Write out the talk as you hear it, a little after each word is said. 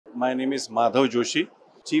My name is Madhav Joshi,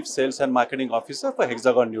 Chief Sales and Marketing Officer for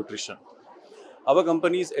Hexagon Nutrition. Our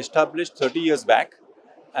company is established 30 years back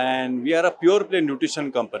and we are a pure play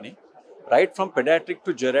nutrition company. Right from pediatric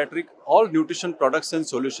to geriatric, all nutrition products and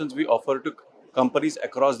solutions we offer to companies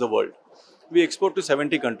across the world. We export to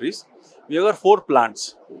 70 countries. We have 4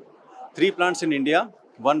 plants, 3 plants in India,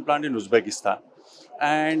 1 plant in Uzbekistan.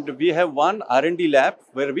 And we have 1 R&D lab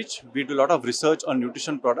which we do a lot of research on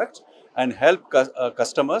nutrition products and help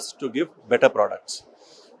customers to give better products.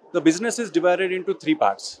 The business is divided into 3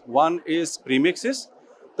 parts. One is premixes.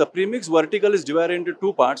 The premix vertical is divided into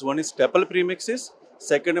 2 parts. One is staple premixes.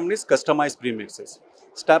 Second one is customized premixes.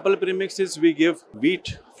 Staple premixes, we give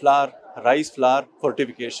wheat flour, rice flour,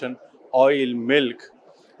 fortification, oil, milk,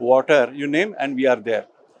 water, you name, and we are there.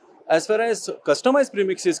 As far as customized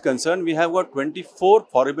premix is concerned, we have got 24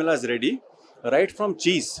 formulas ready, right from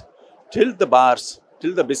cheese till the bars,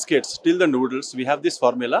 till the biscuits, till the noodles. We have this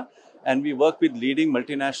formula and we work with leading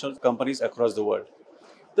multinational companies across the world.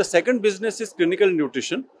 The second business is clinical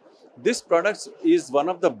nutrition. This product is one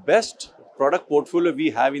of the best product portfolio we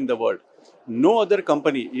have in the world. No other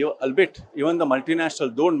company, albeit even the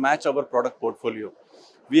multinational, don't match our product portfolio.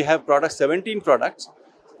 We have 17 products,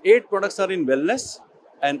 8 products are in wellness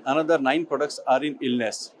and another 9 products are in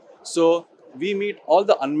illness. So we meet all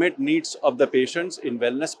the unmet needs of the patients in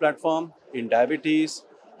wellness platform, in diabetes,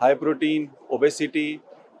 high protein, obesity,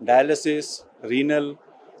 dialysis, renal,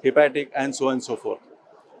 hepatic, and so on and so forth.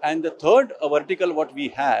 And the third vertical what we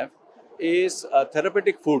have is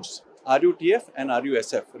therapeutic foods, RUTF and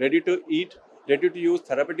RUSF, ready to eat, ready to use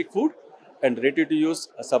therapeutic food and ready to use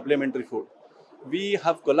supplementary food. We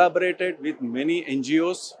have collaborated with many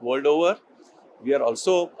NGOs world over. We are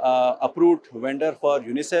also approved vendor for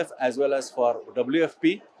UNICEF as well as for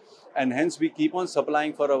WFP, and hence we keep on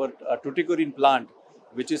supplying for our Tuticorin plant,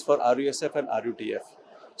 which is for RUSF and RUTF.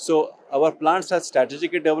 So our plants are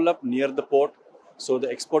strategically developed near the port, so the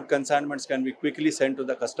export consignments can be quickly sent to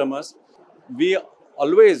the customers. We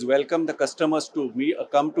always welcome the customers to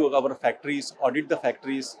come to our factories, audit the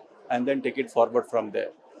factories, and then take it forward from there.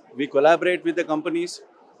 We collaborate with the companies.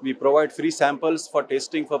 We provide free samples for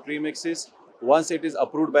testing for premixes. Once it is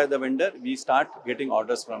approved by the vendor, we start getting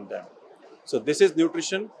orders from them. So this is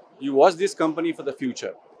nutrition. You watch this company for the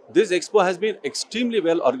future. This expo has been extremely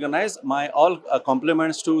well organized. My all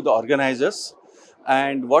compliments to the organizers.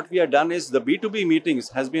 And what we have done is the B2B meetings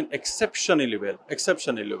has been exceptionally well,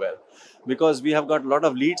 because we have got a lot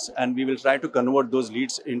of leads and we will try to convert those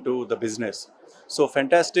leads into the business. So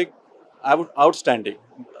fantastic, outstanding.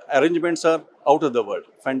 Arrangements are out of the world.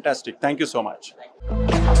 Fantastic. Thank you so much.